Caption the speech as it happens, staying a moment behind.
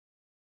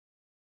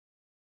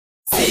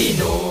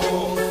Sino?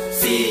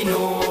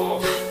 Sino?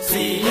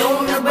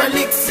 Sinong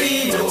nagbalik?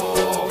 Sino?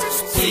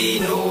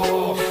 Sino?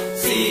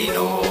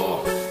 Sino?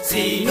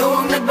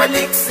 Sinong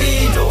nagbalik?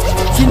 Sino?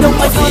 Sino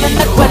ngayon na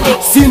nagbalik?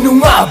 Sino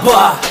nga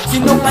ba?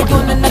 Sino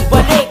ngayon na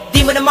nagbalik?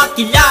 Di mo na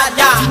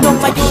makilala. Sino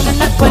ngayon na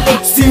nagbalik?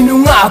 Sino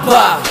nga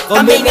ba?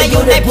 Kami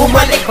ngayon ay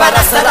bumalik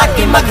para sa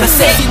rugby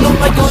maghasi. Sino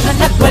ngayon na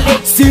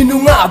nagbalik? Sino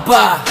nga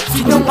ba?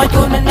 Sino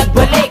ngayon na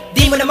nagbalik?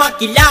 Di mo na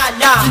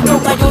makilala. Sino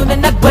ngayon na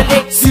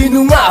nagbalik?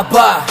 Sino nga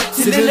ba?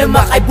 Sila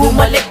lamang ay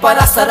bumalik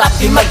para sa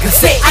rugby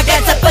maghasi.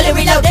 Again sa fully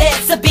reloaded,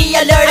 so be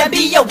alert and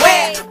be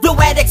aware.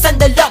 Fluidics on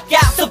the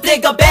lookout, so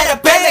play go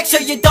better bear. Make sure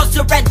you don't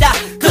surrender,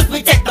 cause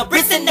we take no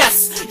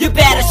prisoners. You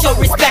better show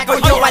respect or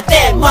you're a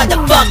dead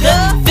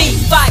motherfucker.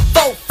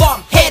 V5-4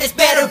 from head is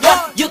better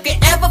run. You can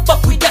ever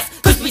fuck with us,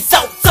 cause we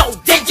so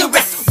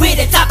dangerous. We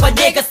the type of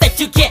niggas that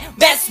you can't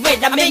mess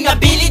with. Aming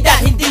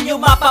abilidad, hindi nyo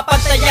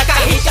mapapantaya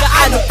kahit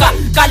kaano ka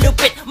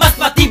kalupit. Mas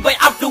matibay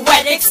ang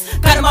fluidics.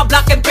 Kaya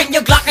ma-block and bring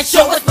your Glock and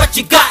show us what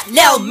you got.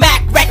 Lil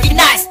Mac,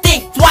 recognize,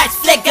 think twice,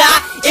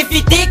 flega. If you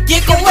think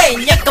you can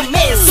win, you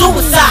commit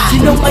suicide.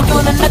 Sino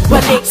ngayon na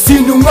nagbalik?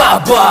 Sino nga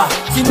ba?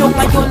 Sino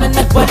ngayon na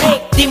nagbalik?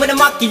 Di mo na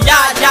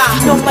makilala.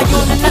 Sino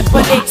ngayon na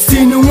nagbalik?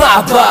 Sino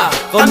nga ba?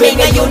 Kami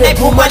ngayon ay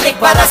bumalik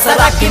para sa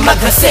rugby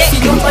maghasi.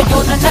 Sino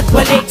ngayon na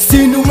nagbalik?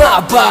 Sino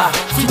nga ba?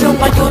 Sino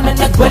ngayon na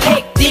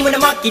nagbalik? Di mo na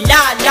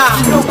makilala.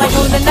 Sino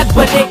ngayon na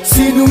nagbalik?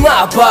 Sino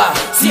nga ba?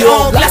 Si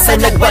Oglas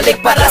ay nagbalik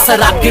para sa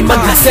rugby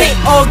maghasi.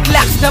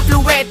 Oglas na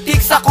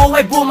fluetics, ako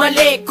ay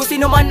bumalik. Kung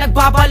sino man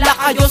nagbabala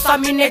kayo sa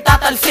amin ay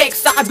tatalsik.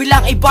 Sa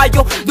kabilang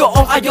ibayo,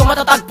 doon kayo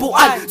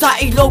matatagpuan. Sa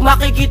ilaw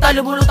makikita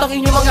lumulot ang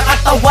inyong mga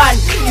katawan.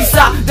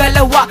 Isa,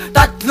 dalawa,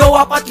 tatlo,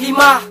 apat,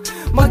 lima.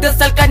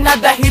 Magdasal ka na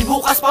dahil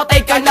bukas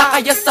patay ka na.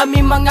 Kaya sa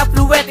aming mga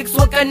fluetics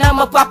huwag ka na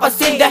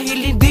magpapasin.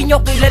 Dahil hindi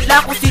nyo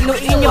kilala kung sino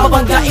inyo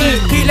mabanggain.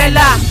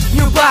 Kilala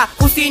nyo ba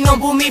kung sino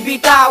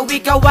bumibitaw?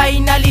 Ikaw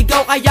ay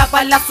naligaw kaya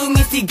pala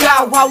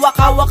sumisigaw.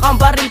 Hawak-hawak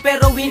ang baril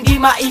pero hindi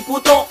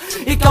maiputok.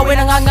 Ikaw ay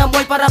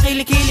nangangamoy para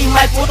kilikili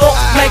may putok.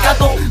 May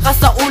katok ka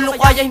sa ulo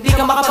kaya hindi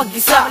ka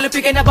makapag-isa.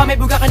 Lupi ka na ba,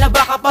 may buga ka na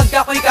ba kapag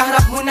ako'y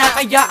kaharap mo na?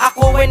 Kaya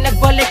ako ay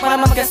nagbalik para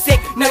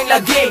magkasik ng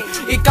lagi.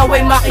 Ikaw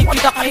ay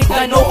makikita kahit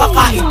gano'n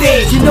kakaiti.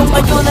 Sino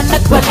ngayon na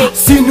nagbalik?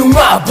 Sino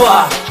nga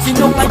ba?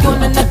 Sino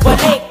ngayon na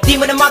nagbalik? Di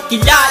mo na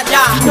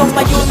makilala. Sino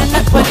ngayon na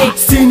nagbalik?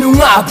 Sino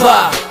nga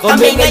ba?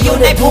 Kami ngayon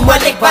ay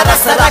bumalik para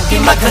sa rugby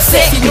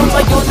maghasi. Sino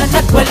ngayon na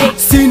nagbalik?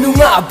 Sino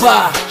nga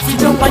ba?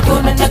 Sino ngayon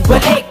na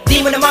nagbalik?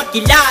 Di mo na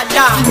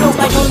makilala. Sino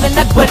ngayon na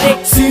nagbalik?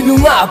 Sino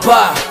nga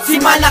ba? Si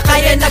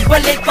Malakay ay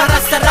nagbalik para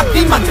sa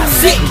rugby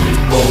maghasi.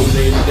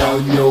 Rolling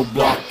down your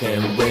block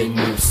and when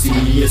you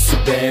see us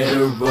you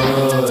better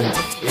run.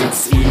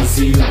 It's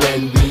easy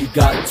when we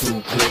got two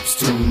clips,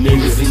 two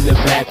niggas in the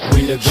back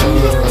with a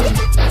gun.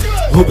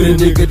 Who be the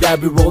nigga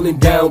that be rolling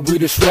down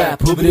with a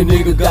strap? Who be the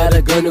nigga got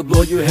a gun to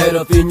blow your head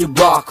off in your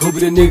block? Who be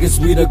the niggas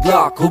with a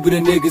Glock? Who be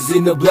the niggas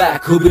in the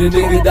black? Who be the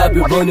nigga that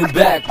be running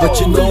back? But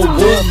you know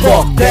what?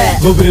 Fuck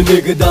that. Who be the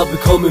nigga that be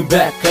coming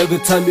back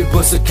every time you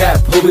bust a cap?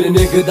 Who be the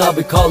nigga that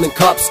be calling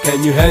cops?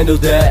 Can you handle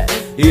that?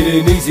 It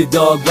ain't easy,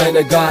 dog, when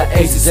I got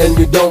aces and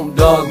you don't,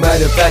 dog.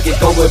 Matter of fact,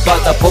 ikaw ay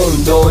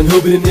patapon. Who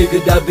be the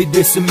nigga that be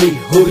dissing me?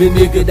 Who be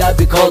the nigga that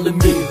be calling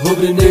me? Who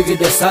be the nigga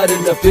that's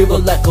hiding a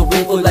fever like a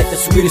river, like the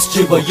sweetest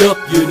chiva? Yup,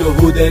 you know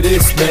who that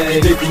is,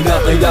 man. Di ko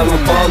na kailangan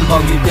pang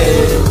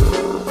banggitin.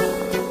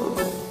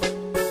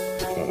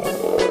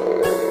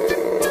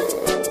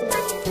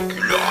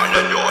 Kilala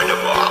nyo na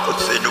ba kung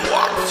sino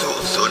ang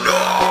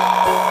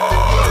susunod?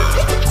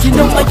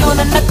 Sino ngayon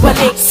na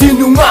nagbalik?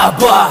 Sino nga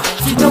ba?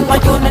 Sino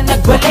ngayon na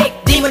nagbalik?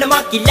 Di mo na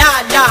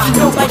makilala.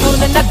 Sino ngayon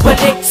na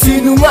nagbalik?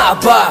 Sino nga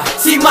ba?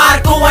 Si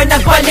Marco ay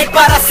nagbalik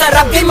para sa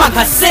rugby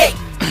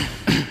maghasi.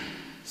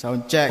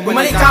 Sound check.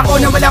 Bumalik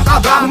ako na walang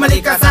kaba,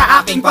 bumalik ka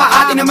sa aking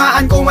paa.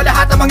 Tinamaan ko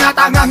lahat ng mga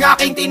tangang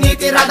aking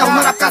tinitirada.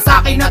 Humarap ka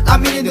sa akin at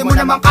aminin, hindi mo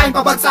naman kain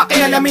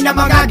pabagsakin. Alamin ang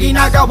mga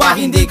ginagawa,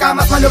 hindi ka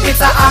mas malupit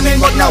sa amin.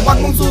 Wag na wag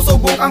mong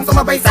susubukang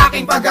sumabay sa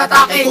aking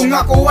pag-atake. Kung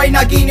ako ay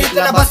naginip,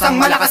 lalabas ang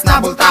malakas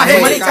na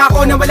bultahe. Bumalik ako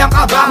na walang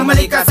kaba,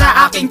 bumalik ka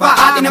sa aking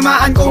paa.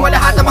 Tinamaan ko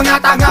lahat ng mga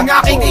tangang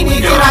aking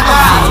tinitirada.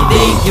 I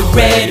think you're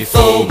ready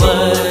for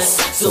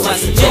us, so I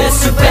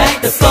suggest you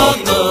back the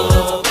fuck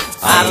up.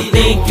 I don't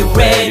think you're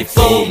ready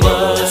for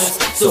us,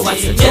 so I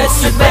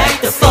suggest you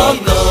back the fuck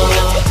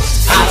up.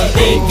 I don't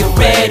think you're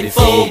ready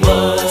for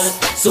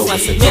us, so I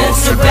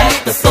suggest you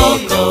back the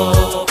fuck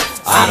up.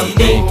 I don't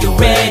think you're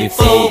ready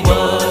for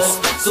us,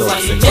 so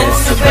I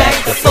suggest you back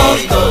the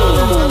fuck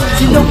up.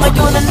 Sino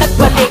ngayon na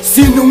nagbalik?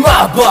 Sino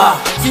nga ba?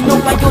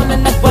 Sino ngayon na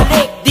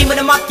nagbalik? Di mo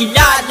na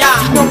makilala.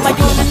 Sino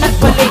ngayon na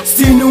nagbalik?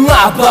 Sino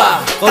nga ba?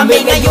 Kami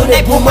ngayon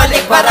ay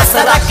bumalik para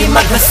sa rugby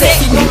maghasi.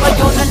 Sino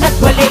ngayon na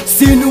nagbalik?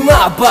 Sino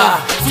nga ba?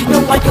 Sino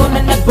ngayon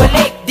na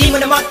nagbalik? Di mo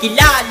na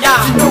makilala.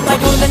 Sino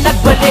ngayon na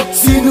nagbalik?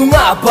 Sino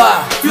nga ba?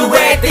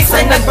 Fluetics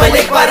ay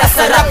nagbalik para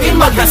sa rugby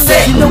maghasi.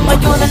 Sino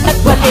ngayon na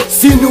nagbalik?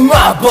 Sino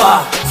nga ba?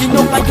 Sino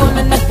ngayon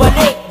na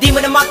nagbalik? di mo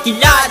na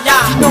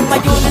makilala. Sino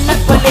ngayon na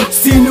nagbalik?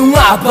 Sino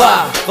nga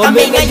ba?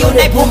 Kami ngayon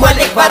ay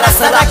bumalik para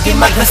sa raging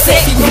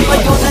maghasik. Sino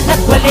ngayon na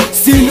nagbalik?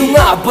 Sino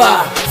nga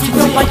ba?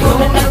 Sino ngayon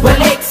na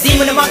nagbalik? Di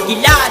mo na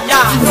makilala.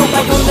 Sino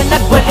ngayon na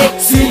nagbalik?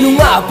 Sino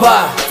nga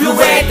ba?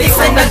 Fluetics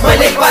ay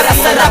nagbalik para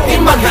sa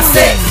raging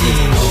maghasik.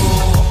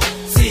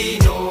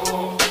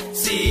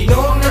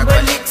 Sinong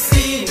nagbalik?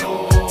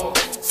 Sinong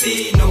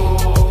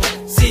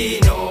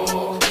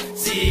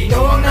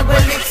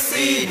nagbalik?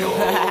 Sino?